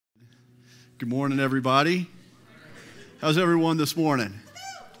Good morning, everybody. How's everyone this morning?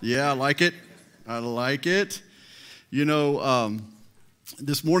 Yeah, I like it. I like it. You know,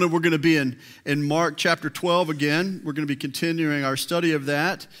 this morning we're going to be in Mark chapter 12 again. We're going to be continuing our study of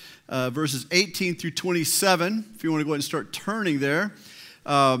that, verses 18 through 27. If you want to go ahead and start turning there.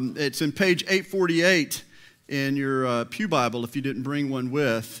 It's in page 848 in your Pew Bible. If you didn't bring one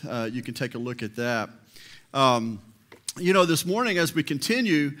with, you can take a look at that. You know, this morning as we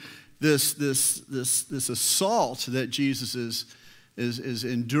continue this assault that Jesus is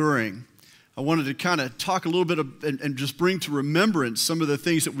enduring, I wanted to kind of talk a little bit and just bring to remembrance some of the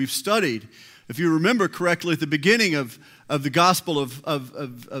things that we've studied. If you remember correctly, at the beginning of the Gospel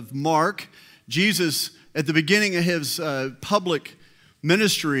of Mark, Jesus, at the beginning of his public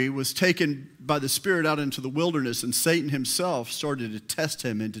ministry, was taken by the Spirit out into the wilderness, and Satan himself started to test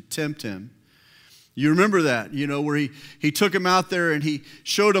him and to tempt him. You remember that, you know, where he took him out there and he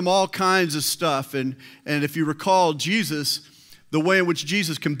showed him all kinds of stuff. And if you recall, Jesus, the way in which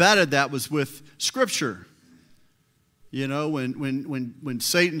Jesus combated that was with Scripture. You know, when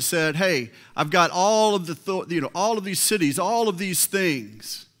Satan said, "Hey, I've got all of all of these cities, all of these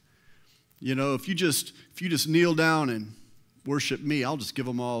things. You know, if you just kneel down and worship me, I'll just give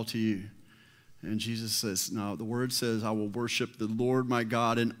them all to you." And Jesus says, "No, the Word says, I will worship the Lord my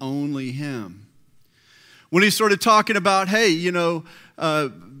God and only Him." When he started talking about, hey, you know,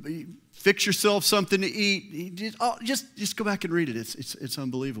 fix yourself something to eat, just go back and read it. It's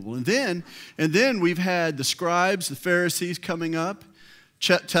unbelievable. And then we've had the scribes, the Pharisees coming up,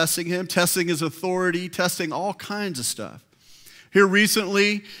 testing him, testing his authority, testing all kinds of stuff. Here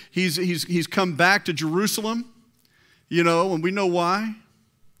recently, he's come back to Jerusalem, you know, and we know why.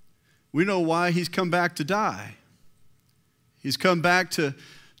 We know why he's come back to die. He's come back to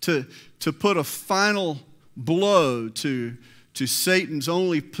put a final blow to Satan's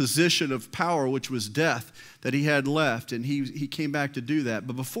only position of power, which was death, that he had left, and he came back to do that.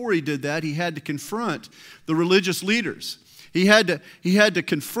 But before he did that, he had to confront the religious leaders. He had to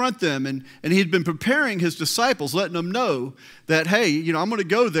confront them, and he'd been preparing his disciples, letting them know that, hey, you know, I'm going to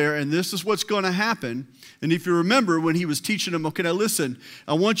go there, and this is what's going to happen. And if you remember when he was teaching them, okay, now listen,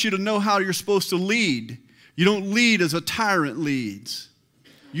 I want you to know how you're supposed to lead. You don't lead as a tyrant leads.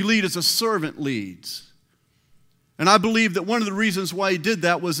 You lead as a servant leads. And I believe that one of the reasons why he did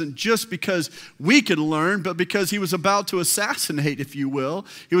that wasn't just because we could learn, but because he was about to assassinate, if you will.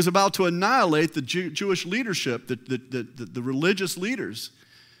 He was about to annihilate the Jewish leadership, the religious leaders.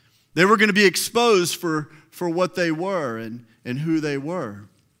 They were going to be exposed for what they were and who they were.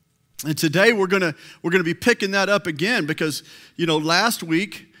 And today we're going to be picking that up again because, you know, last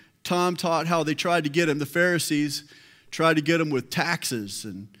week Tom taught how they tried to get him, the Pharisees tried to get him with taxes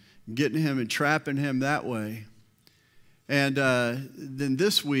and getting him and trapping him that way. And then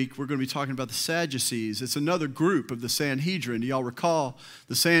this week, we're going to be talking about the Sadducees. It's another group of the Sanhedrin. Do y'all recall?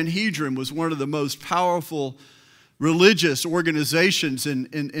 The Sanhedrin was one of the most powerful religious organizations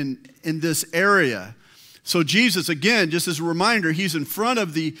in this area. So Jesus, again, just as a reminder, he's in front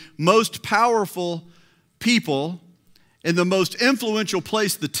of the most powerful people in the most influential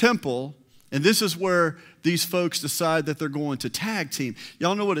place, the temple. And this is where these folks decide that they're going to tag team.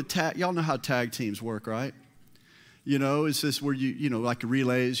 Y'all know y'all know how tag teams work, right? You know, it's this where you know, like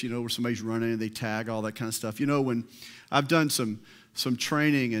relays, you know, where somebody's running and they tag, all that kind of stuff. You know, when I've done some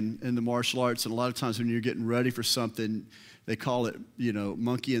training in the martial arts, and a lot of times when you're getting ready for something, they call it, you know,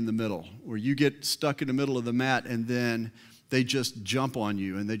 monkey in the middle, where you get stuck in the middle of the mat and then they just jump on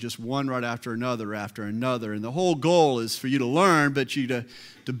you and they just one right after another. And the whole goal is for you to learn, but to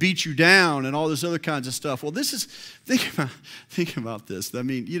beat you down and all this other kinds of stuff. Well, this is, think about this. I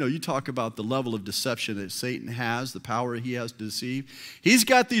mean, you know, you talk about the level of deception that Satan has, the power he has to deceive. He's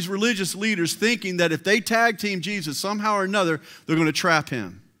got these religious leaders thinking that if they tag team Jesus somehow or another, they're going to trap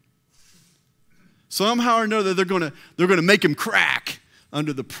him. Somehow or another, they're going to make him crack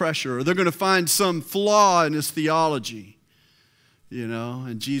under the pressure, or they're going to find some flaw in his theology. You know,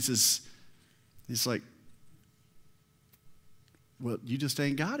 and Jesus, he's like, well, you just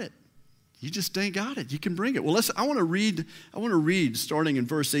ain't got it. You just ain't got it. You can bring it. Well, I want to read starting in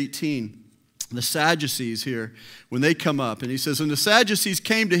verse 18, the Sadducees here, when they come up. And he says, "And the Sadducees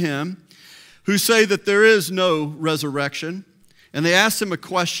came to him, who say that there is no resurrection. And they asked him a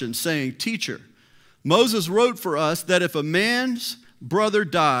question, saying, 'Teacher, Moses wrote for us that if a man's brother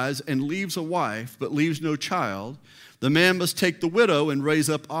dies and leaves a wife, but leaves no child, the man must take the widow and raise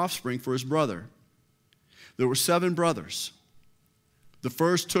up offspring for his brother. There were 7 brothers. The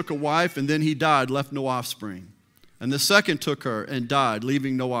first took a wife, and then he died, left no offspring. And the second took her and died,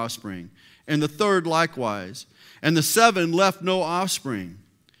 leaving no offspring. And the third likewise. And the 7 left no offspring.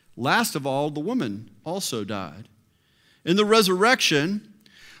 Last of all, the woman also died. In the resurrection,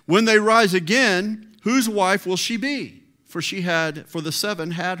 when they rise again, whose wife will she be? For the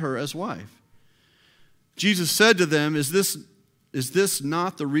seven had her as wife. Jesus said to them, Is this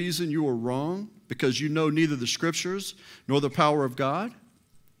not the reason you are wrong? Because you know neither the Scriptures nor the power of God?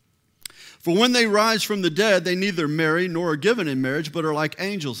 For when they rise from the dead, they neither marry nor are given in marriage, but are like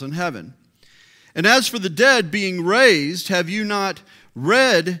angels in heaven. And as for the dead being raised, have you not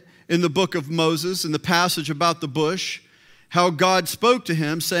read in the book of Moses, in the passage about the bush, how God spoke to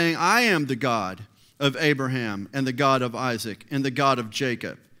him, saying, I am the God of Abraham and the God of Isaac and the God of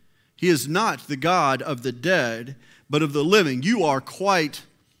Jacob. He is not the God of the dead, but of the living. You are quite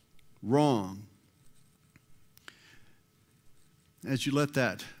wrong. As you let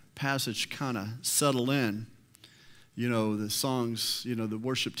that passage kind of settle in, the songs, the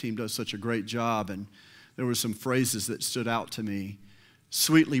worship team does such a great job, and there were some phrases that stood out to me.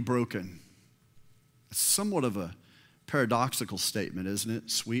 Sweetly broken. It's somewhat of a paradoxical statement, isn't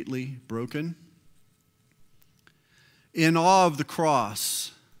it? Sweetly broken. In awe of the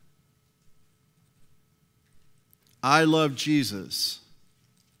cross. I love Jesus.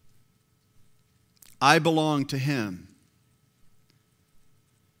 I belong to him.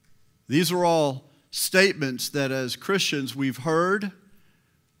 These are all statements that as Christians we've heard,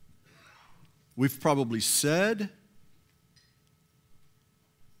 we've probably said,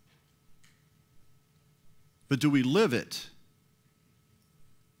 but do we live it?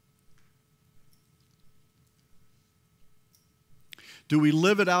 Do we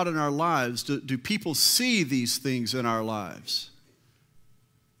live it out in our lives? Do people see these things in our lives?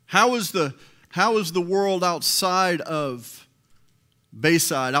 How is the world outside of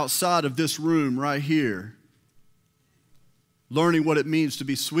Bayside, outside of this room right here, learning what it means to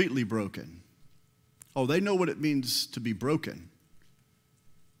be sweetly broken? Oh, they know what it means to be broken.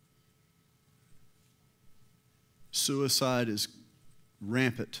 Suicide is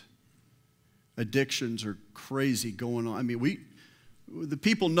rampant. Addictions are crazy going on. I mean, the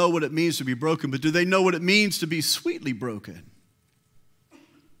people know what it means to be broken, but do they know what it means to be sweetly broken?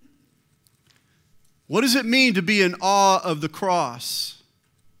 What does it mean to be in awe of the cross?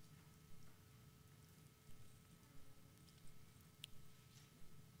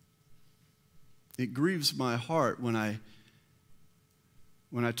 It grieves my heart when I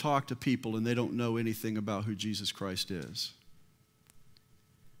talk to people and they don't know anything about who Jesus Christ is.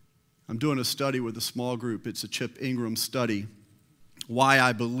 I'm doing a study with a small group. It's a Chip Ingram study, Why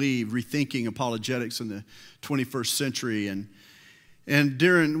I Believe, Rethinking Apologetics in the 21st Century. And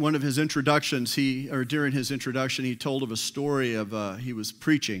during one of his introductions, he told of a story of he was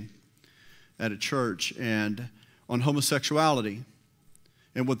preaching at a church and on homosexuality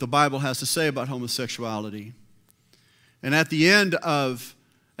and what the Bible has to say about homosexuality. And at the end of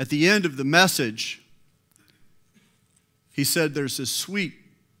the message, he said there's this sweet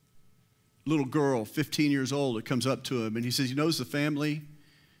little girl, 15 years old, that comes up to him, and he says he knows the family,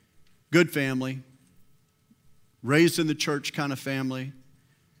 good family, raised in the church kind of family,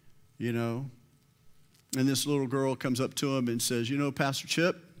 And this little girl comes up to him and says, Pastor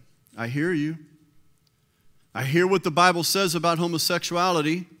Chip, I hear you. I hear what the Bible says about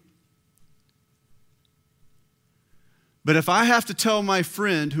homosexuality. But if I have to tell my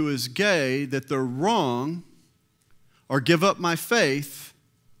friend who is gay that they're wrong or give up my faith,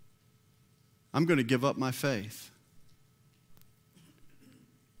 I'm going to give up my faith.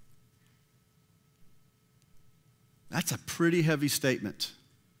 That's a pretty heavy statement.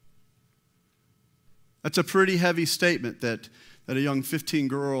 That's a pretty heavy statement that a young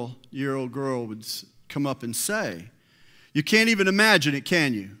 15-year-old girl would come up and say. You can't even imagine it,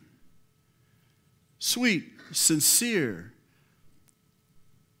 can you? Sweet, sincere.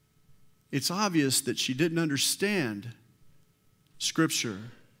 It's obvious that she didn't understand Scripture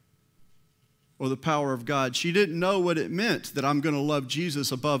or the power of God. She didn't know what it meant that I'm going to love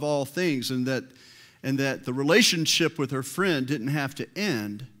Jesus above all things, and that the relationship with her friend didn't have to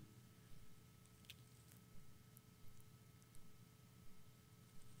end.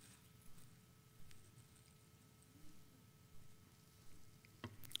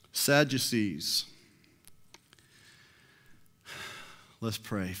 Sadducees. Let's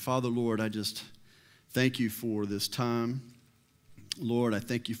pray. Father, Lord, I just thank you for this time. Lord, I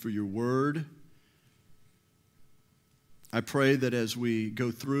thank you for your word. I pray that as we go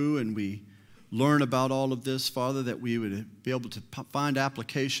through and we learn about all of this, Father, that we would be able to find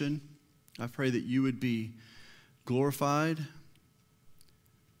application. I pray that you would be glorified.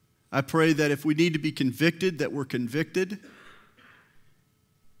 I pray that if we need to be convicted, that we're convicted.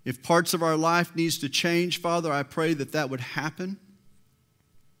 If parts of our life needs to change, Father, I pray that that would happen.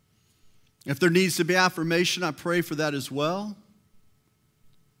 If there needs to be affirmation, I pray for that as well.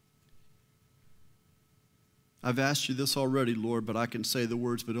 I've asked you this already, Lord, but I can say the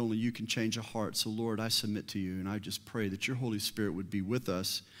words, but only you can change a heart. So, Lord, I submit to you, and I just pray that your Holy Spirit would be with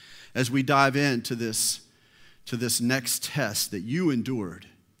us as we dive into this next test that you endured.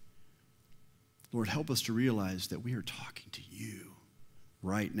 Lord, help us to realize that we are talking to you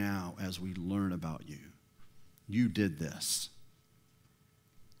right now as we learn about you. You did this.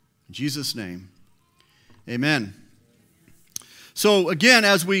 In Jesus' name, amen. So again,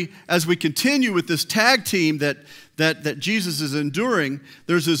 as we continue with this tag team that Jesus is enduring,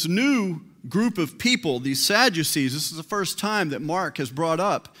 there's this new group of people, these Sadducees. This is the first time that Mark has brought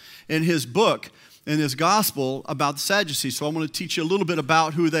up in his book, in his gospel, about the Sadducees. So I want to teach you a little bit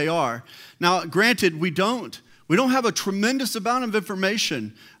about who they are. Now, granted, we don't have a tremendous amount of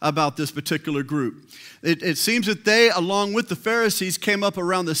information about this particular group. It seems that they, along with the Pharisees, came up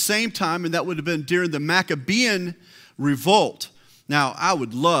around the same time, and that would have been during the Maccabean revolt. Now, I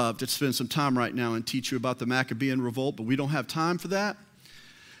would love to spend some time right now and teach you about the Maccabean revolt, but we don't have time for that.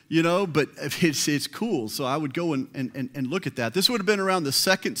 But it's cool, so I would go and look at that. This would have been around the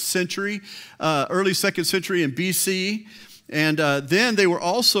 2nd century, early 2nd century in BC, and then they were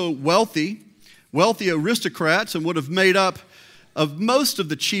also wealthy aristocrats, and would have made up of most of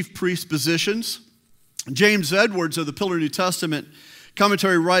the chief priest positions. James Edwards of the Pillar New Testament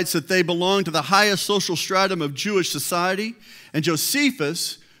commentary writes that they belonged to the highest social stratum of Jewish society, and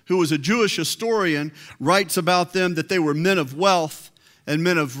Josephus, who was a Jewish historian, writes about them that they were men of wealth and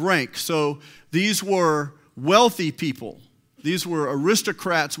men of rank. So these were wealthy people. These were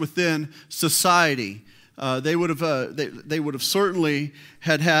aristocrats within society. They would have certainly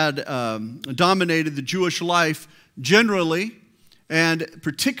had dominated the Jewish life generally, and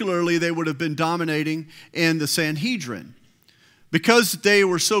particularly they would have been dominating in the Sanhedrin. Because they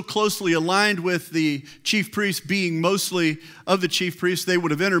were so closely aligned with the chief priests, being mostly of the chief priests, they would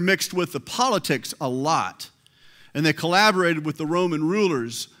have intermixed with the politics a lot. And they collaborated with the Roman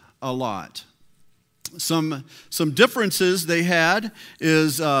rulers a lot. Some differences they had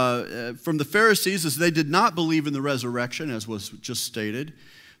is from the Pharisees is they did not believe in the resurrection, as was just stated.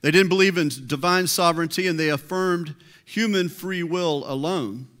 They didn't believe in divine sovereignty, and they affirmed human free will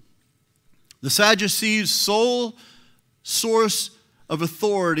alone. The Sadducees' sole source of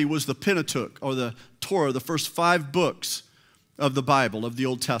authority was the Pentateuch, or the Torah, the first 5 books of the Bible, of the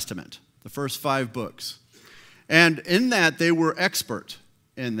Old Testament, the first 5 books. And in that, they were expert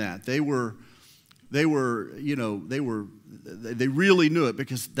in that. They really knew it,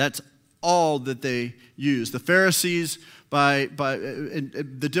 because that's all that they used. The Pharisees, and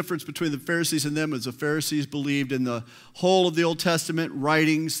the difference between the Pharisees and them is the Pharisees believed in the whole of the Old Testament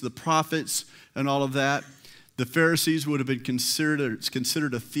writings, the prophets, and all of that. The Pharisees would have been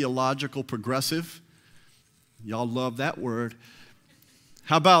considered a theological progressive. Y'all love that word.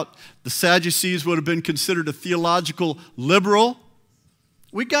 How about the Sadducees would have been considered a theological liberal?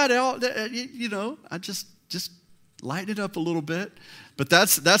 We got it all, I just lighten it up a little bit. But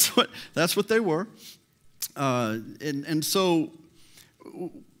that's what they were. And so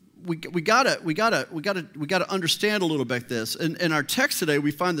we gotta understand a little bit this. In our text today,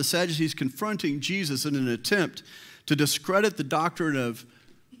 we find the Sadducees confronting Jesus in an attempt to discredit the doctrine of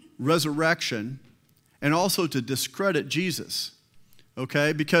resurrection and also to discredit Jesus.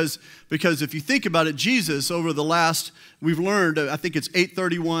 Okay, because if you think about it, Jesus, over the last, we've learned, I think it's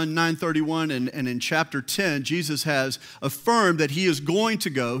 8:31, 9:31, and in chapter 10, Jesus has affirmed that he is going to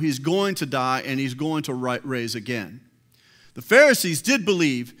go, he's going to die, and he's going to raise again. The Pharisees did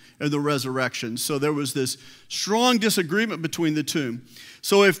believe in the resurrection, so there was this strong disagreement between the two.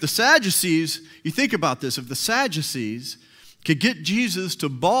 So if the Sadducees, you think about this, if the Sadducees could get Jesus to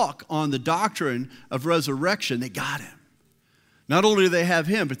balk on the doctrine of resurrection, they got him. Not only do they have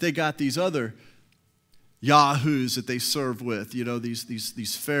him, but they got these other yahoos that they serve with,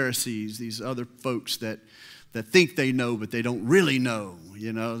 these Pharisees, these other folks that think they know, but they don't really know,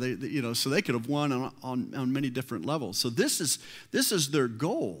 so they could have won on many different levels. So this is their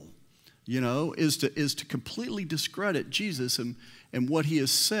goal, is to completely discredit Jesus and what he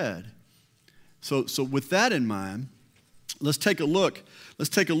has said. So with that in mind, let's take a look. Let's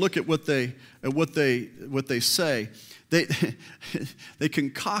take a look at what they say. They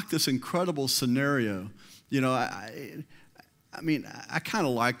concoct this incredible scenario. I kind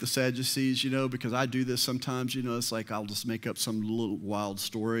of like the Sadducees, because I do this sometimes. It's like I'll just make up some little wild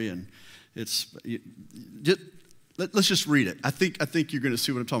story, and let's just read it. I think you're going to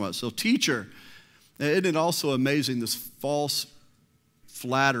see what I'm talking about. So, teacher, isn't it also amazing, this false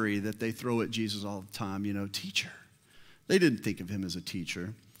flattery that they throw at Jesus all the time? Teacher. They didn't think of him as a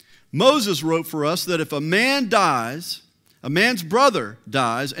teacher. Moses wrote for us that if a man dies, a man's brother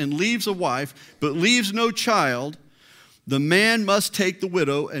dies and leaves a wife, but leaves no child, the man must take the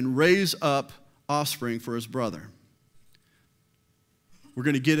widow and raise up offspring for his brother. We're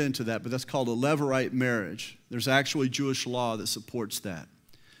going to get into that, but that's called a Levirate marriage. There's actually Jewish law that supports that.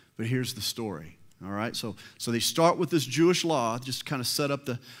 But here's the story, all right? So they start with this Jewish law, just to kind of set up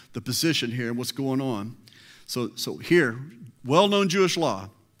the position here and what's going on. So here, well-known Jewish law.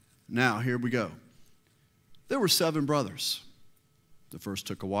 Now, here we go. There were 7 brothers. The first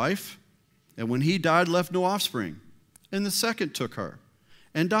took a wife, and when he died, left no offspring. And the second took her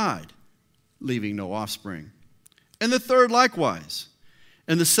and died, leaving no offspring. And the third likewise.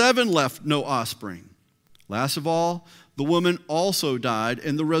 And the 7 left no offspring. Last of all, the woman also died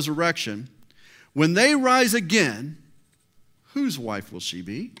in the resurrection. When they rise again, whose wife will she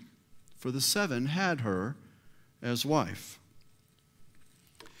be? For the 7 had her as wife.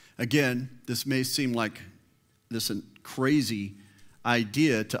 Again, this may seem like this crazy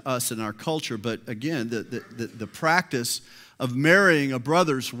idea to us in our culture, but again, the practice of marrying a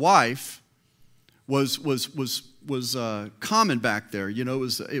brother's wife was common back there. You know,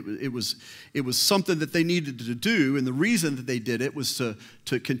 it was something that they needed to do, and the reason that they did it was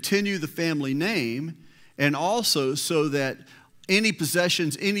to continue the family name, and also so that any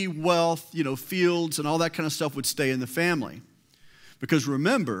possessions, any wealth, you know, fields and all that kind of stuff would stay in the family. Because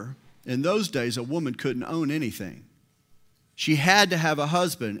remember, in those days, a woman couldn't own anything. She had to have a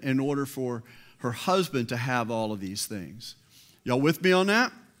husband in order for her husband to have all of these things. Y'all with me on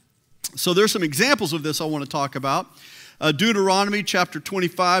that? So there's some examples of this I want to talk about. Deuteronomy chapter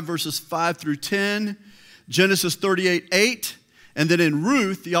 25, verses 5 through 10. Genesis 38:8. And then in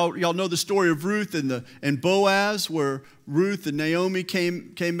Ruth, y'all know the story of Ruth and Boaz, where Ruth and Naomi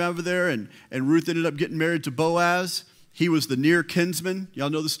came over there, and Ruth ended up getting married to Boaz. He was the near kinsman. Y'all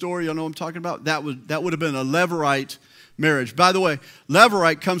know the story? Y'all know what I'm talking about? That would have been a Levirate marriage. By the way,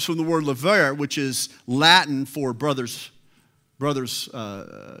 Levirate comes from the word lever, which is Latin for brother's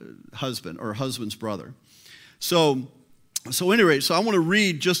husband or husband's brother. So anyway, so I want to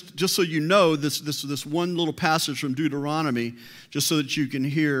read just so you know this one little passage from Deuteronomy, just so that you can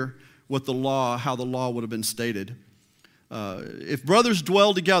hear how the law would have been stated. If brothers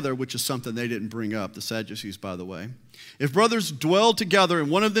dwell together, which is something they didn't bring up, the Sadducees, by the way. If brothers dwell together and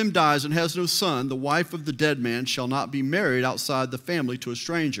one of them dies and has no son, the wife of the dead man shall not be married outside the family to a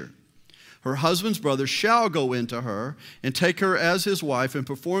stranger. Her husband's brother shall go into her and take her as his wife and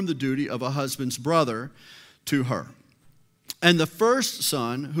perform the duty of a husband's brother to her. And the first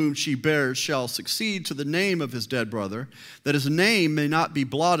son whom she bears shall succeed to the name of his dead brother, that his name may not be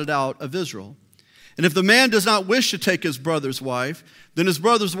blotted out of Israel. And if the man does not wish to take his brother's wife, then his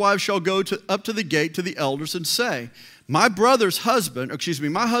brother's wife shall go up to the gate to the elders and say, my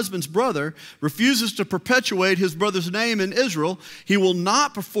husband's brother refuses to perpetuate his brother's name in Israel. He will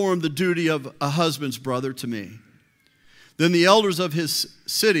not perform the duty of a husband's brother to me. Then the elders of his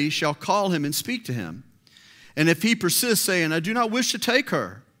city shall call him and speak to him. And if he persists, saying, I do not wish to take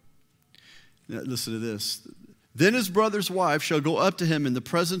her. Now, listen to this. Then his brother's wife shall go up to him in the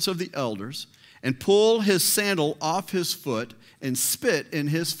presence of the elders and pull his sandal off his foot and spit in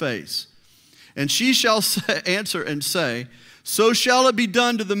his face. And she shall answer and say, so shall it be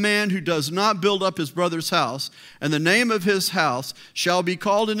done to the man who does not build up his brother's house, and the name of his house shall be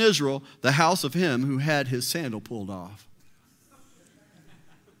called in Israel, the house of him who had his sandal pulled off.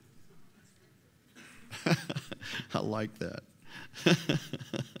 I like that.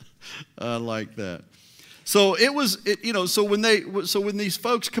 I like that. So so when these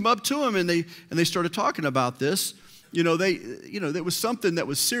folks come up to him and they started talking about this, there was something that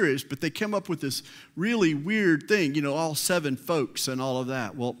was serious, but they came up with this really weird thing, all 7 folks and all of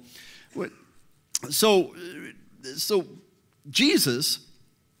that. Well, so Jesus,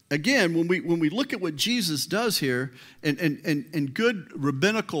 again, when we look at what Jesus does here, in good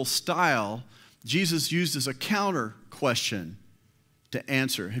rabbinical style, Jesus used as a counter question to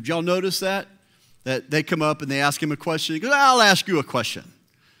answer. Have y'all noticed that? That they come up and they ask him a question. He goes, I'll ask you a question.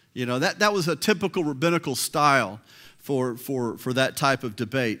 That was a typical rabbinical style for that type of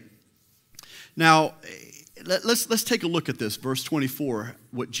debate. Now, let's take a look at this, verse 24,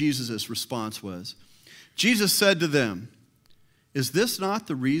 what Jesus' response was. Jesus said to them, is this not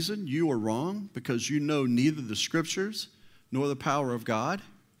the reason you are wrong, because you know neither the Scriptures nor the power of God?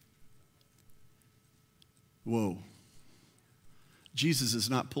 Whoa. Jesus is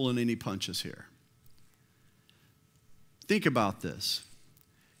not pulling any punches here. Think about this.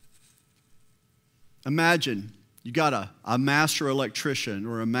 Imagine you got a master electrician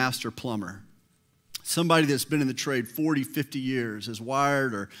or a master plumber, Somebody that's been in the trade 40, 50 years, has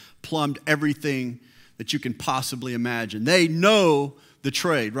wired or plumbed everything that you can possibly imagine. They know the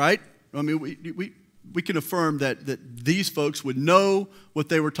trade, right? I mean, we can affirm that these folks would know what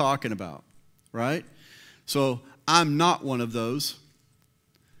they were talking about, right? So I'm not one of those.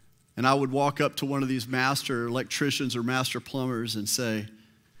 And I would walk up to one of these master electricians or master plumbers and say,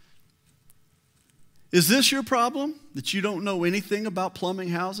 is this your problem, that you don't know anything about plumbing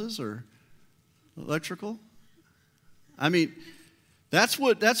houses or electrical? I mean, that's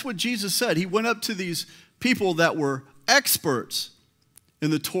what Jesus said. He went up to these people that were experts in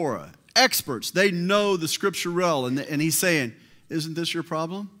the Torah. Experts. They know the scripture well. And he's saying, isn't this your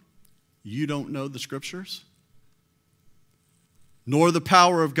problem? You don't know the scriptures? Nor the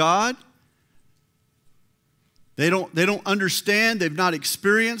power of God? They don't understand. They've not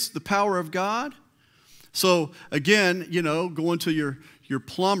experienced the power of God. So again, going to your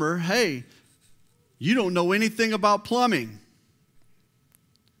plumber, hey, you don't know anything about plumbing.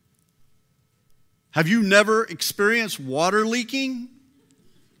 Have you never experienced water leaking?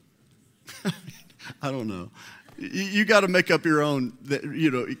 I don't know. You got to make up your own,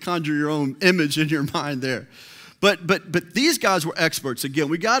 conjure your own image in your mind there. But these guys were experts. Again,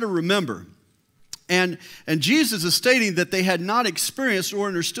 we got to remember. And Jesus is stating that they had not experienced or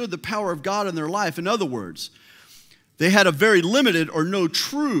understood the power of God in their life. In other words, they had a very limited or no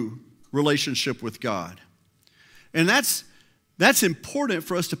true relationship with God. And that's important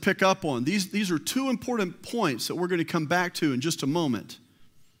for us to pick up on. These are two important points that we're going to come back to in just a moment.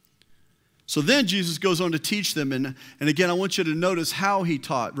 So then Jesus goes on to teach them. And again, I want you to notice how he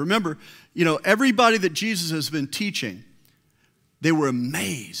taught. Remember, everybody that Jesus has been teaching, they were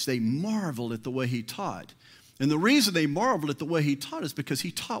amazed. They marveled at the way he taught. And the reason they marveled at the way he taught is because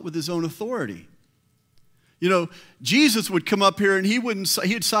he taught with his own authority. Jesus would come up here and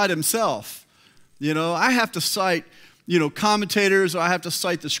he'd cite himself. I have to cite, commentators, or I have to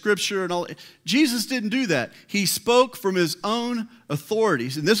cite the scripture and all. Jesus didn't do that. He spoke from his own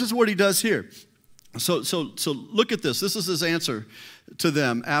authorities. And this is what he does here. So look at this. This is his answer to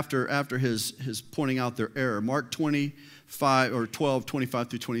them after his pointing out their error. Mark 25 or 12, 25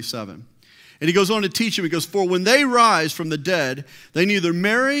 through 27. And he goes on to teach him. He goes, for when they rise from the dead, they neither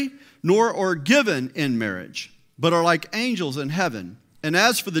marry nor are given in marriage, but are like angels in heaven. And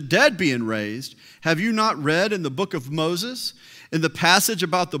as for the dead being raised, have you not read in the book of Moses, in the passage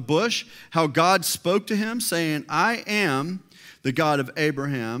about the bush, how God spoke to him, saying, I am the God of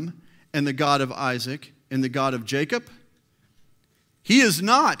Abraham and the God of Isaac and the God of Jacob? He is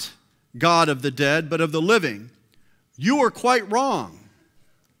not God of the dead, but of the living. You are quite wrong.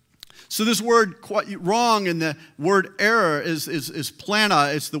 So this word quite wrong and the word error is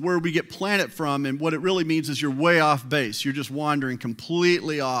plana. It's the word we get planet from, and what it really means is you're way off base. You're just wandering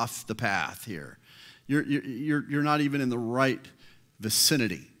completely off the path here. You're not even in the right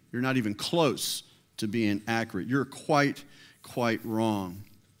vicinity. You're not even close to being accurate. You're quite wrong.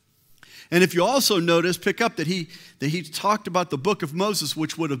 And if you also notice, pick up that he talked about the book of Moses,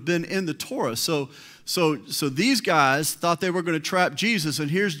 which would have been in the Torah. So these guys thought they were going to trap Jesus, and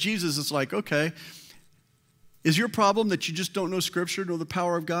here's Jesus. It's like, okay, is your problem that you just don't know Scripture, know the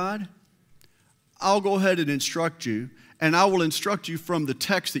power of God? I'll go ahead and instruct you, and I will instruct you from the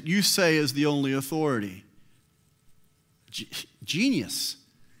text that you say is the only authority. Genius.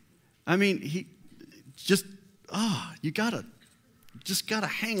 I mean, you just got to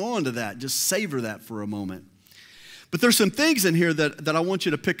hang on to that. Just savor that for a moment. But there's some things in here that I want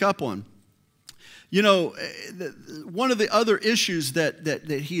you to pick up on. One of the other issues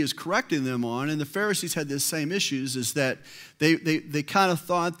that he is correcting them on, and the Pharisees had the same issues, is that they kind of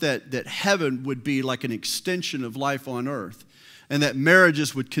thought that heaven would be like an extension of life on earth, and that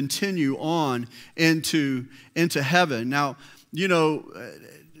marriages would continue on into heaven. Now,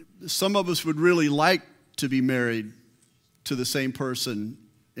 some of us would really like to be married to the same person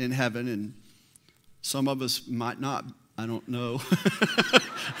in heaven, and some of us might not. I don't know.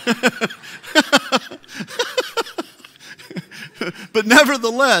 But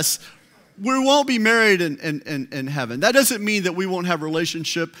nevertheless, we won't be married in heaven. That doesn't mean that we won't have a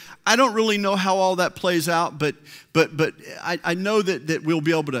relationship. I don't really know how all that plays out, but I know that we'll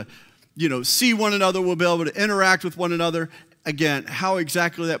be able to, see one another. We'll be able to interact with one another. Again, how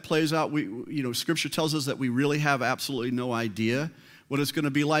exactly that plays out, Scripture tells us that we really have absolutely no idea what it's going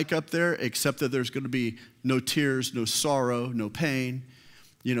to be like up there, except that there's going to be no tears, no sorrow, no pain,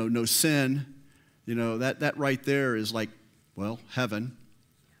 no sin. That right there is like, well, heaven.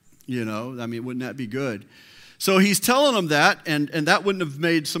 Wouldn't that be good? So he's telling them that, and that wouldn't have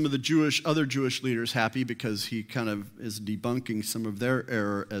made some of the other Jewish leaders happy, because he kind of is debunking some of their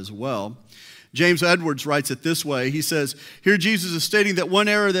error as well. James Edwards writes it this way. He says, here Jesus is stating that one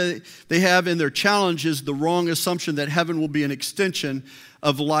error that they have in their challenge is the wrong assumption that heaven will be an extension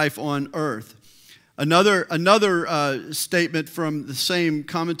of life on earth. Another statement from the same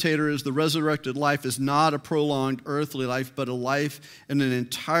commentator is the resurrected life is not a prolonged earthly life, but a life in an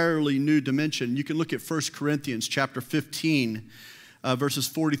entirely new dimension. You can look at 1 Corinthians chapter 15, verses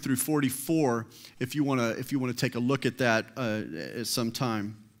 40 through 44, if you want to take a look at that at some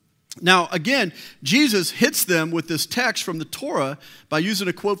time. Now, again, Jesus hits them with this text from the Torah by using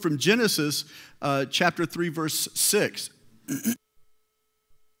a quote from Genesis chapter 3, verse 6.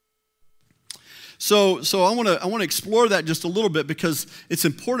 So I want to explore that just a little bit because it's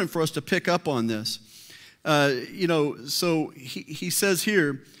important for us to pick up on this. So he says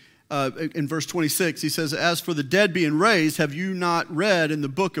here in verse 26, he says, as for the dead being raised, have you not read in the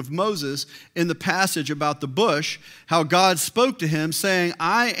book of Moses, in the passage about the bush, how God spoke to him, saying,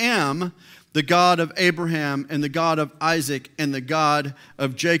 I am the God of Abraham and the God of Isaac and the God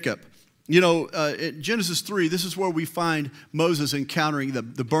of Jacob. In Genesis 3, this is where we find Moses encountering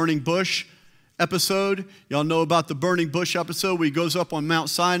the burning bush episode. Y'all know about the burning bush episode where he goes up on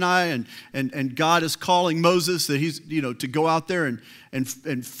Mount Sinai and God is calling Moses that he's, to go out there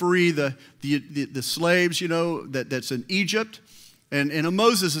and free the slaves, that's in Egypt. And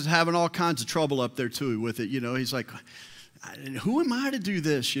Moses is having all kinds of trouble up there too with it. He's like, who am I to do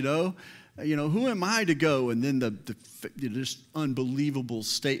this? Who am I to go? And then this unbelievable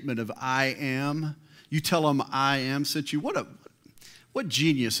statement of I am. You tell him I am sent you. What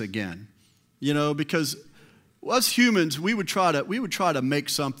genius again. Because us humans, we would try to make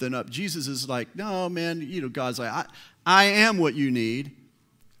something up. Jesus is like, no, man, God's like, I am what you need.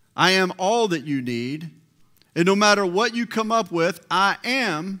 I am all that you need. And no matter what you come up with, I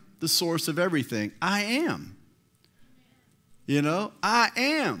am the source of everything. I am. I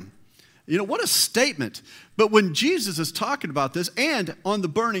am. What a statement. But when Jesus is talking about this and on the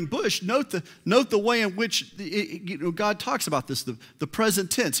burning bush, note the way in which God talks about this, the present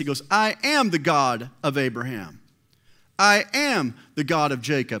tense. He goes, I am the God of Abraham. I am the God of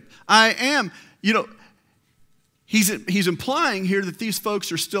Jacob. I am, he's implying here that these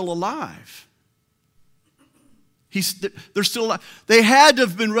folks are still alive. They're still alive. They had to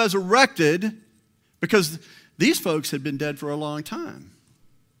have been resurrected because these folks had been dead for a long time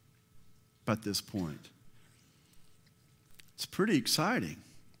at this point. It's pretty exciting.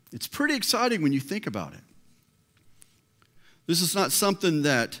 It's pretty exciting when you think about it. This is not something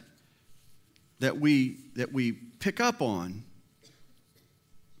that we pick up on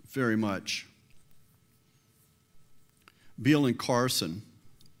very much. Beale and Carson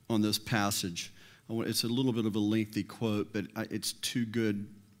on this passage. It's a little bit of a lengthy quote, but it's too good.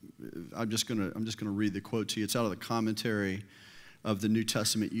 I'm just gonna read the quote to you. It's out of the commentary of the New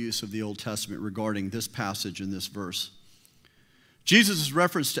Testament use of the Old Testament regarding this passage and this verse. Jesus'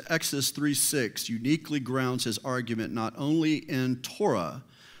 reference to Exodus 3:6 uniquely grounds his argument not only in Torah,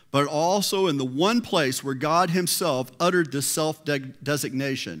 but also in the one place where God himself uttered this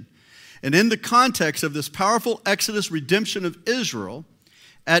self-designation. And in the context of this powerful Exodus redemption of Israel,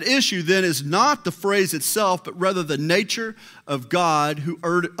 at issue then is not the phrase itself, but rather the nature of God who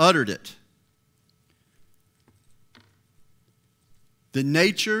uttered it. The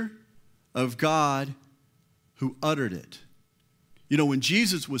nature of God who uttered it. When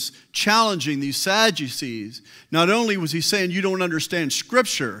Jesus was challenging these Sadducees, not only was he saying you don't understand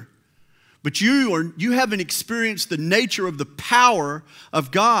Scripture, but you haven't experienced the nature of the power of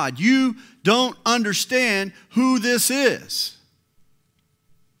God. You don't understand who this is.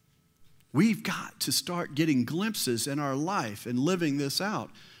 We've got to start getting glimpses in our life and living this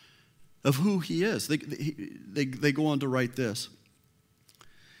out of who he is. They go on to write this.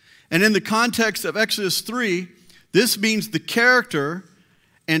 And in the context of Exodus 3, this means the character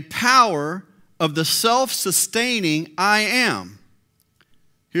and power of the self-sustaining I am.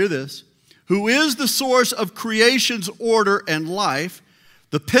 Hear this. Who is the source of creation's order and life,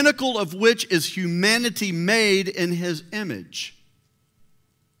 the pinnacle of which is humanity made in his image.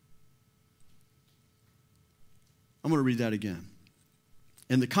 I'm going to read that again.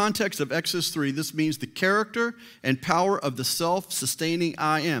 In the context of Exodus 3, this means the character and power of the self-sustaining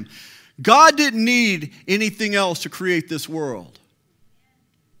I am. God didn't need anything else to create this world.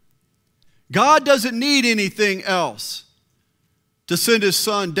 God doesn't need anything else to send his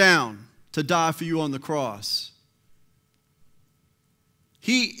son down to die for you on the cross.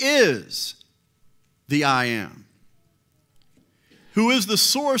 He is the I am, who is the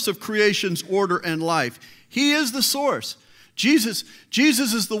source of creation's order and life. He is the source. Jesus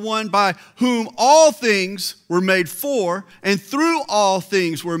is the one by whom all things were made for, and through all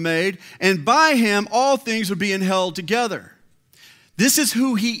things were made, and by him all things are being held together. This is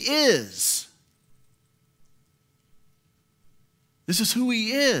who he is. This is who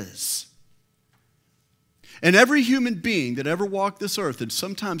he is. And every human being that ever walked this earth, and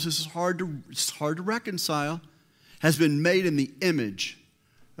sometimes this is hard to reconcile, has been made in the image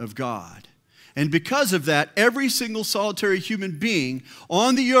of God. And because of that, every single solitary human being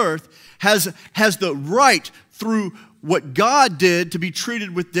on the earth has the right through what God did to be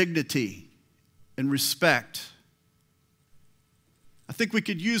treated with dignity and respect. I think we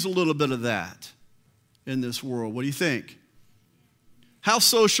could use a little bit of that in this world. What do you think? How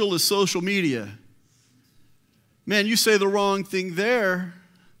social is social media? Man, you say the wrong thing there.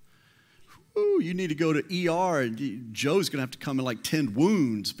 Ooh, you need to go to ER, and Joe's going to have to come in like 10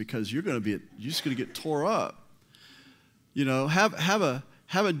 wounds because you're just going to get tore up. You know, have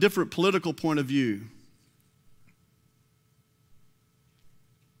a different political point of view.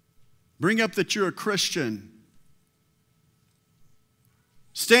 Bring up that you're a Christian.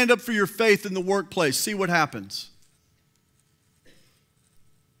 Stand up for your faith in the workplace. See what happens.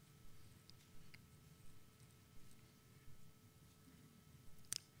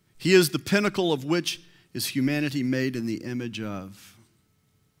 He is the pinnacle of which is humanity made in the image of.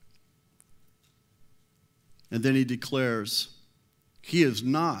 And then he declares, he is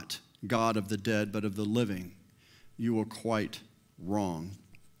not God of the dead, but of the living. You are quite wrong.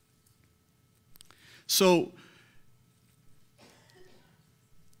 So,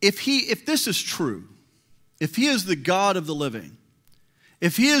 if this is true, if he is the God of the living,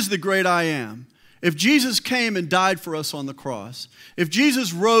 if he is the great I am, if Jesus came and died for us on the cross, if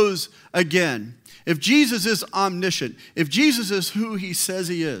Jesus rose again, if Jesus is omniscient, if Jesus is who he says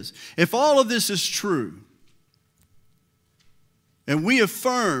he is, if all of this is true, and we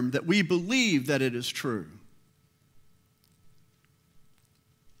affirm that we believe that it is true,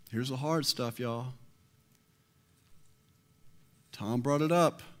 here's the hard stuff, y'all. Tom brought it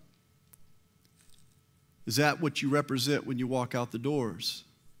up. Is that what you represent when you walk out the doors?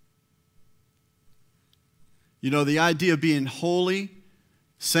 You know, the idea of being holy,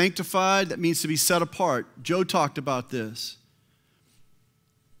 sanctified, that means to be set apart. Joe talked about this.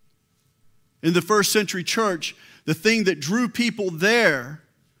 In the first century church, the thing that drew people there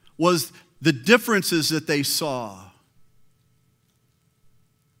was the differences that they saw.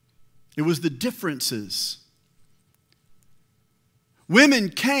 It was the differences. Women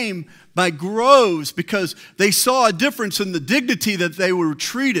came by groves because they saw a difference in the dignity that they were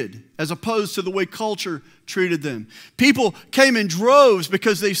treated as opposed to the way culture treated them. People came in droves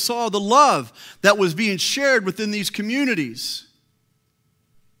because they saw the love that was being shared within these communities.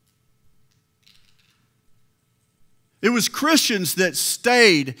 It was Christians that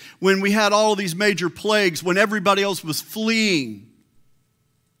stayed when we had all of these major plagues, when everybody else was fleeing.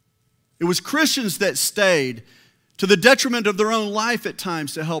 It was Christians that stayed to the detriment of their own life at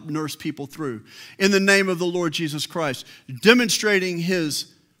times to help nurse people through in the name of the Lord Jesus Christ, demonstrating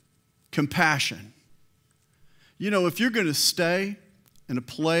his compassion. You know, if you're going to stay in a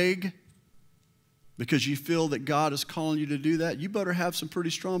plague because you feel that God is calling you to do that, you better have some pretty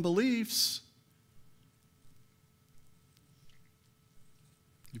strong beliefs.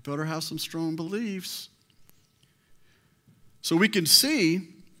 You better have some strong beliefs. So we can see,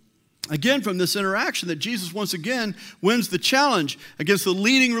 again, from this interaction, that Jesus once again wins the challenge against the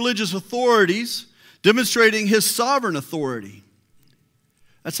leading religious authorities, demonstrating his sovereign authority.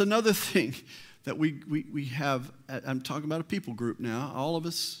 That's another thing that we have. I'm talking about a people group now, all of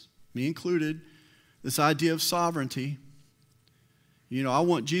us, me included, this idea of sovereignty. You know, I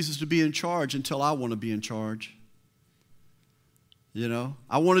want Jesus to be in charge until I want to be in charge. You know,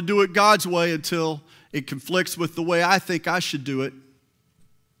 I want to do it God's way until it conflicts with the way I think I should do it.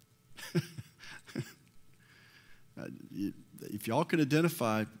 If y'all can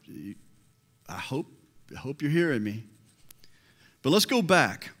identify, I hope you're hearing me. But let's go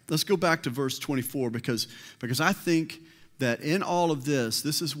back. Let's go back to verse 24 because I think that in all of this,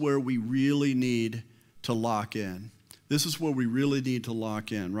 this is where we really need to lock in. This is where we really need to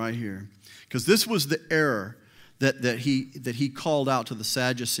lock in, right here. Because this was the error that he called out to the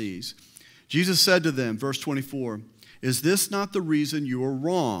Sadducees. Jesus said to them, verse 24, "Is this not the reason you are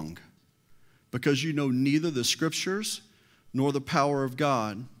wrong? Because you know neither the Scriptures nor the power of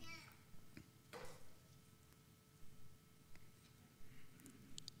God."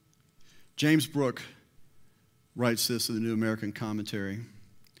 James Brooke writes this in the New American Commentary.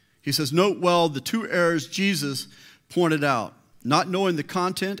 He says, "Note well the two errors Jesus pointed out, not knowing the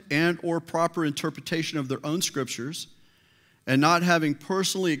content and or proper interpretation of their own scriptures, and not having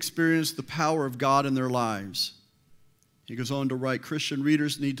personally experienced the power of God in their lives. He goes on to write, Christian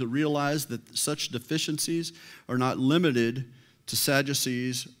readers need to realize that such deficiencies are not limited to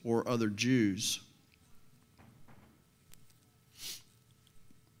Sadducees or other Jews.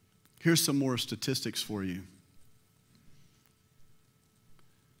 Here's some more statistics for you.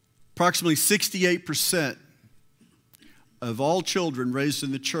 Approximately 68% of all children raised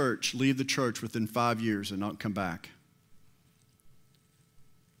in the church leave the church within 5 years and not come back.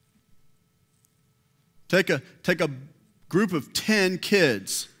 Take a group of 10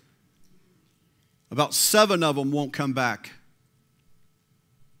 kids. About 7 of them won't come back.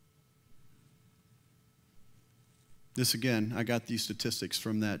 This again, I got these statistics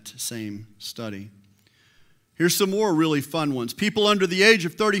from that same study. Here's some more really fun ones. People under the age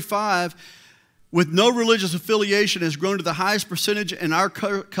of 35 with no religious affiliation has grown to the highest percentage in our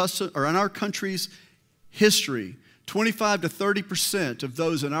country's history. 25 to 30% of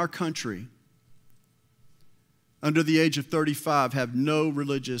those in our country under the age of 35 have no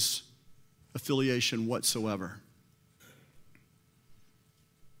religious affiliation whatsoever.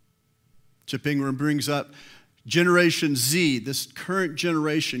 Chip Ingram brings up Generation Z, this current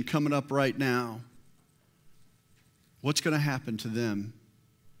generation coming up right now. What's going to happen to them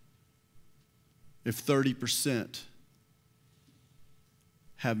if 30%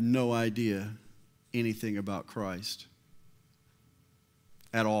 have no idea anything about Christ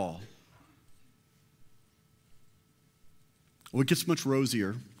at all? Well, it gets much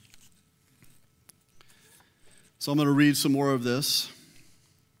rosier. So I'm going to read some more of this.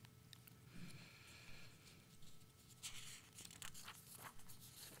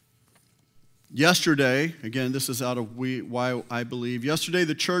 Yesterday, again, this is out of Why I Believe. Yesterday,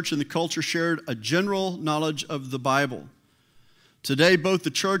 the church and the culture shared a general knowledge of the Bible. Today, both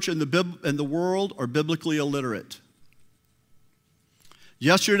the church and the world are biblically illiterate.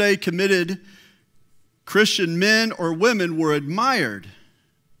 Yesterday, committed Christian men or women were admired.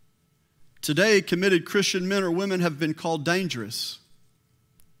 Today, committed Christian men or women have been called dangerous.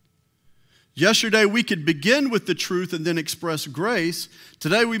 Yesterday, we could begin with the truth and then express grace.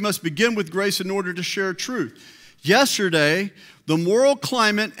 Today, we must begin with grace in order to share truth. Yesterday, the moral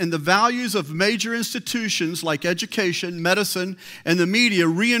climate and the values of major institutions like education, medicine, and the media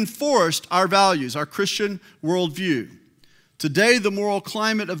reinforced our values, our Christian worldview. Today, the moral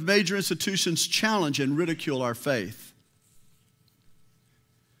climate of major institutions challenge and ridicule our faith.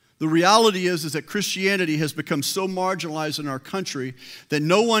 The reality is that Christianity has become so marginalized in our country that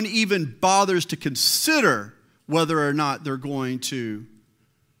no one even bothers to consider whether or not they're going to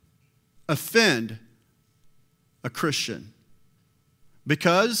offend a Christian.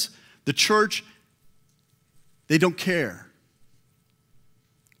 Because the church, they don't care.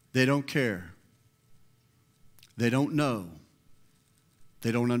 They don't care. They don't know.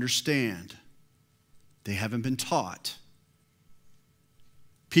 They don't understand. They haven't been taught.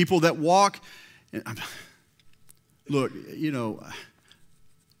 People that walk, look, you know,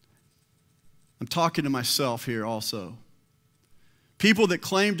 I'm talking to myself here also. People that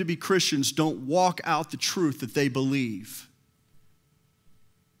claim to be Christians don't walk out the truth that they believe.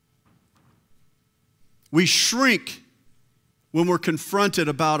 We shrink when we're confronted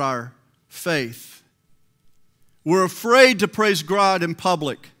about our faith. We're afraid to praise God in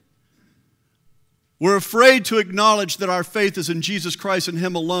public. We're afraid to acknowledge that our faith is in Jesus Christ and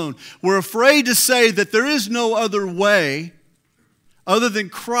Him alone. We're afraid to say that there is no other way other than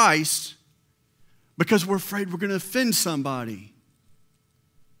Christ because we're afraid we're going to offend somebody.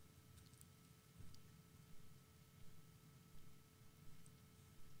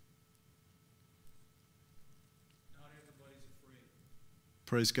 Not everybody's afraid.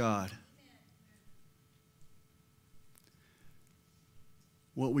 Praise God.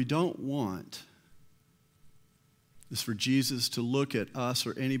 What we don't want is for Jesus to look at us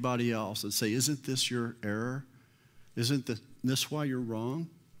or anybody else and say, isn't this your error? Isn't this why you're wrong?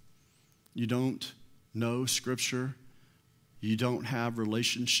 You don't know Scripture. You don't have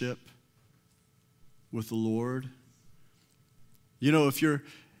relationship with the Lord. You know, if you're,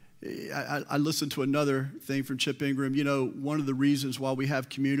 I listened to another thing from Chip Ingram. You know, one of the reasons why we have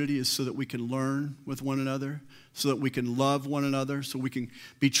community is so that we can learn with one another, so that we can love one another, so we can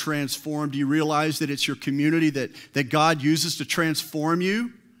be transformed. Do you realize that it's your community that God uses to transform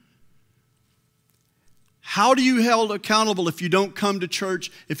you? How do you held accountable if you don't come to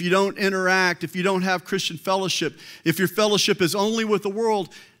church, if you don't interact, if you don't have Christian fellowship, if your fellowship is only with the world?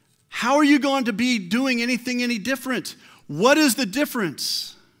 How are you going to be doing anything any different? What is the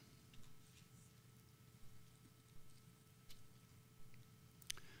difference?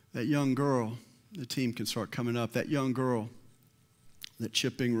 That young girl, the team can start coming up, that young girl that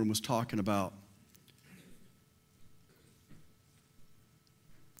Chip Ingram was talking about.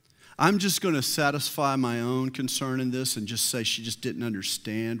 I'm just going to satisfy my own concern in this and just say she just didn't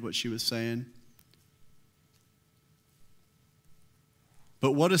understand what she was saying.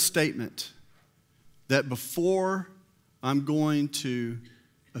 But what a statement that before I'm going to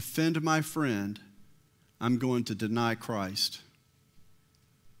offend my friend, I'm going to deny Christ.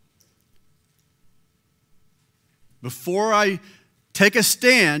 Before I take a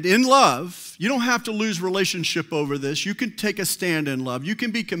stand in love, you don't have to lose relationship over this. You can take a stand in love. You can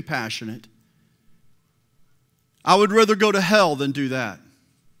be compassionate. I would rather go to hell than do that.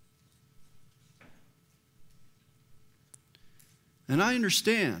 And I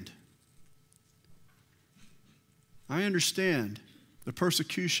understand. The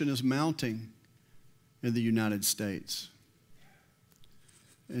persecution is mounting in the United States.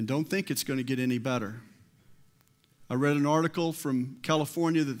 And don't think it's going to get any better. I read an article from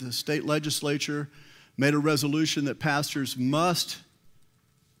California that the state legislature made a resolution that pastors must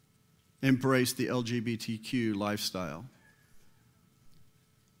embrace the LGBTQ lifestyle.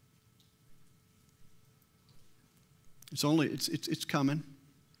 It's coming.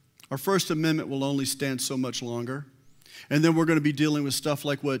 Our First Amendment will only stand so much longer. And then we're going to be dealing with stuff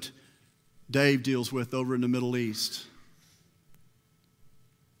like what Dave deals with over in the Middle East.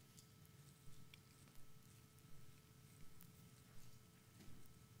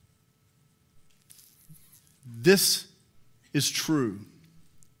 This is true.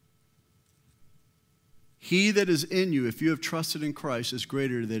 He that is in you, if you have trusted in Christ, is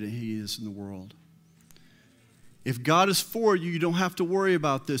greater than he is in the world. If God is for you, you don't have to worry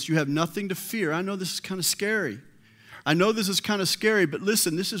about this. You have nothing to fear. I know this is kind of scary. But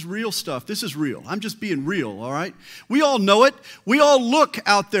listen, this is real stuff. This is real. I'm just being real, all right? We all know it. We all look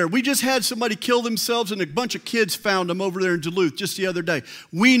out there. We just had somebody kill themselves and a bunch of kids found them over there in Duluth just the other day.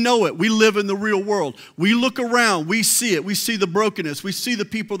 We know it. We live in the real world. We look around. We see it. We see the brokenness. We see the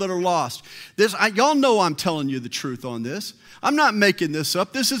people that are lost. Y'all know I'm telling you the truth on this. I'm not making this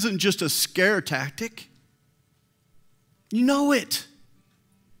up. This isn't just a scare tactic. You know it.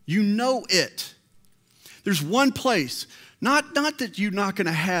 You know it. There's one place, not that you're not going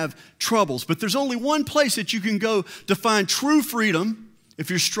to have troubles, but there's only one place that you can go to find true freedom if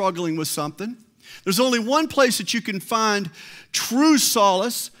you're struggling with something. There's only one place that you can find true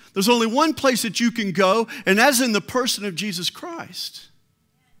solace. There's only one place that you can go, and that's in the person of Jesus Christ.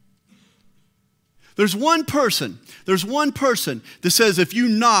 There's one person that says if you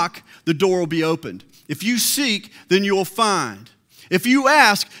knock, the door will be opened. If you seek, then you will find. If you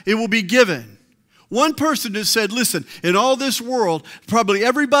ask, it will be given. One person that said, listen, in all this world, probably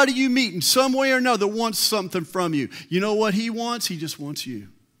everybody you meet in some way or another wants something from you. You know what he wants? He just wants you.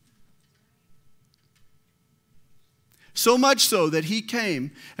 So much so that he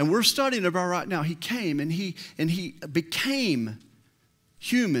came, and we're studying about right now, he came and he became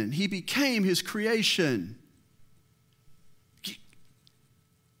human. He became his creation.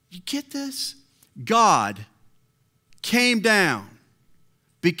 You get this? God came down,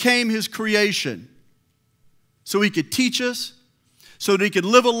 became his creation, so he could teach us, so that he could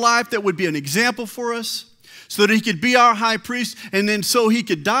live a life that would be an example for us, so that he could be our high priest, and then so he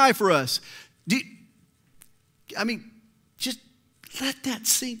could die for us. Just let that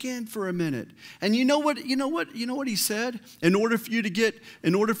sink in for a minute. And you know what he said? In order for you to get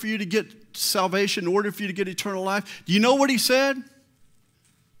salvation, in order for you to get eternal life, do you know what he said?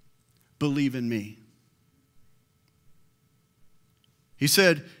 Believe in me. He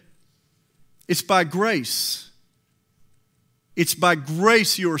said, it's by grace. It's by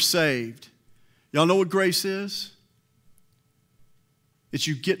grace you are saved. Y'all know what grace is? It's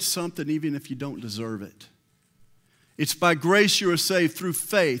you get something even if you don't deserve it. It's by grace you are saved through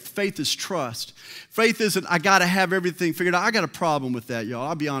faith. Faith is trust. Faith isn't, I got to have everything figured out. I got a problem with that, y'all.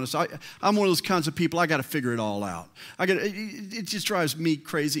 I'll be honest. I'm one of those kinds of people, I got to figure it all out. It just drives me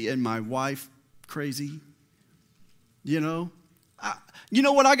crazy and my wife crazy. You know? You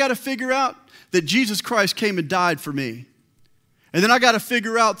know what I got to figure out? That Jesus Christ came and died for me. And then I got to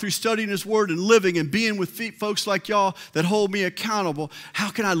figure out through studying his word and living and being with folks like y'all that hold me accountable, how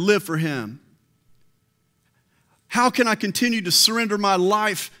can I live for him? How can I continue to surrender my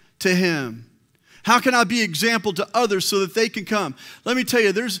life to him? How can I be example to others so that they can come? Let me tell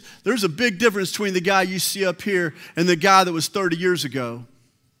you, there's a big difference between the guy you see up here and the guy that was 30 years ago.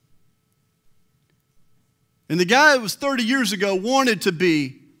 And the guy that was 30 years ago wanted to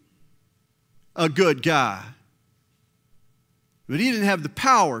be a good guy. But he didn't have the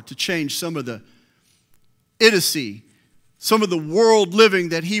power to change some of the idiocy, some of the world living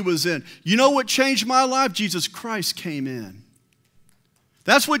that he was in. You know what changed my life? Jesus Christ came in.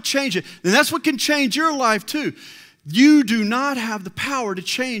 That's what changes it. And that's what can change your life too. You do not have the power to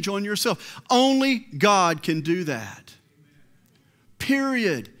change on yourself. Only God can do that.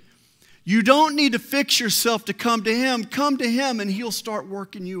 Period. You don't need to fix yourself to come to Him. Come to Him and He'll start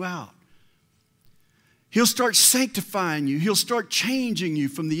working you out. He'll start sanctifying you. He'll start changing you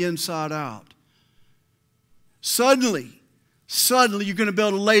from the inside out. Suddenly you're going to be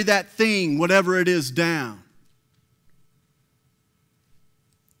able to lay that thing, whatever it is, down.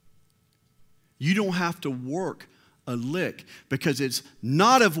 You don't have to work a lick because it's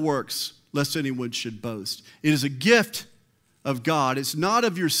not of works, lest anyone should boast. It is a gift of God. It's not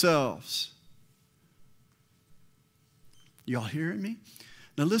of yourselves. Y'all hearing me?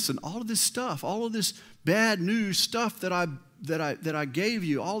 Now listen, all of this stuff, all of this bad news stuff that I gave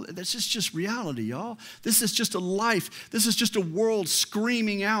you, all this is just reality, y'all. This is just a life. This is just a world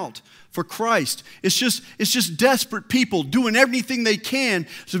screaming out for Christ. It's just desperate people doing everything they can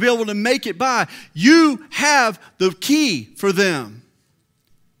to be able to make it by. You have the key for them.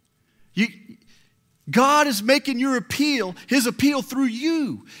 God is making your appeal, His appeal through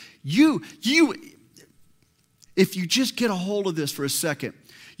you. If you just get a hold of this for a second,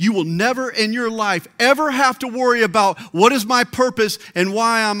 you will never in your life ever have to worry about what is my purpose and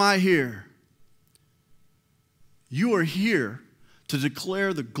why am I here. You are here to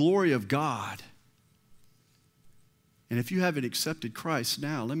declare the glory of God. And if you haven't accepted Christ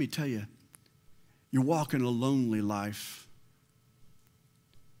now, let me tell you, you're walking a lonely life.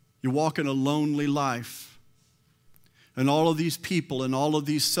 You're walking a lonely life. And all of these people and all of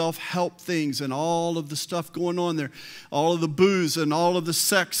these self-help things and all of the stuff going on there, all of the booze and all of the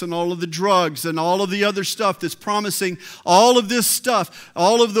sex and all of the drugs and all of the other stuff that's promising all of this stuff,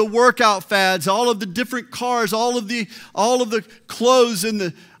 all of the workout fads, all of the different cars, all of the clothes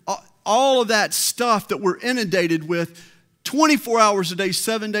and all of that stuff that we're inundated with 24 hours a day,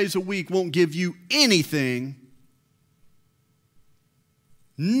 7 days a week won't give you anything.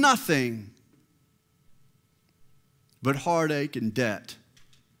 Nothing but heartache and debt.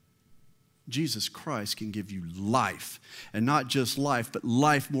 Jesus Christ can give you life, and not just life, but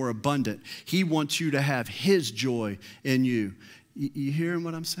life more abundant. He wants you to have His joy in you. You hearing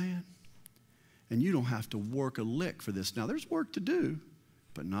what I'm saying? And you don't have to work a lick for this. Now, there's work to do,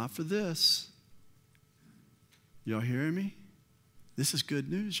 but not for this. Y'all hearing me? This is good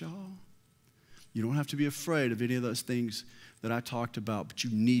news, y'all. You don't have to be afraid of any of those things that I talked about, but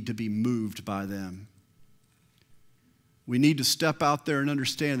you need to be moved by them. We need to step out there and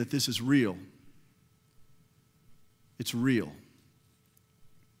understand that this is real. It's real.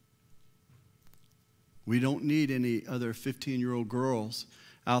 We don't need any other 15-year-old girls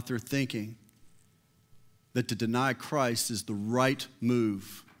out there thinking that to deny Christ is the right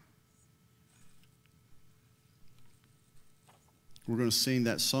move. We're going to sing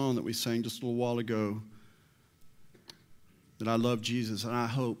that song that we sang just a little while ago, that I love Jesus, and I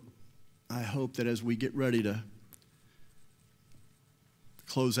hope that as we get ready to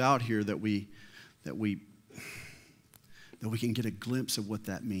close out here, that we can get a glimpse of what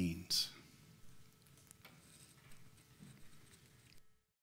that means.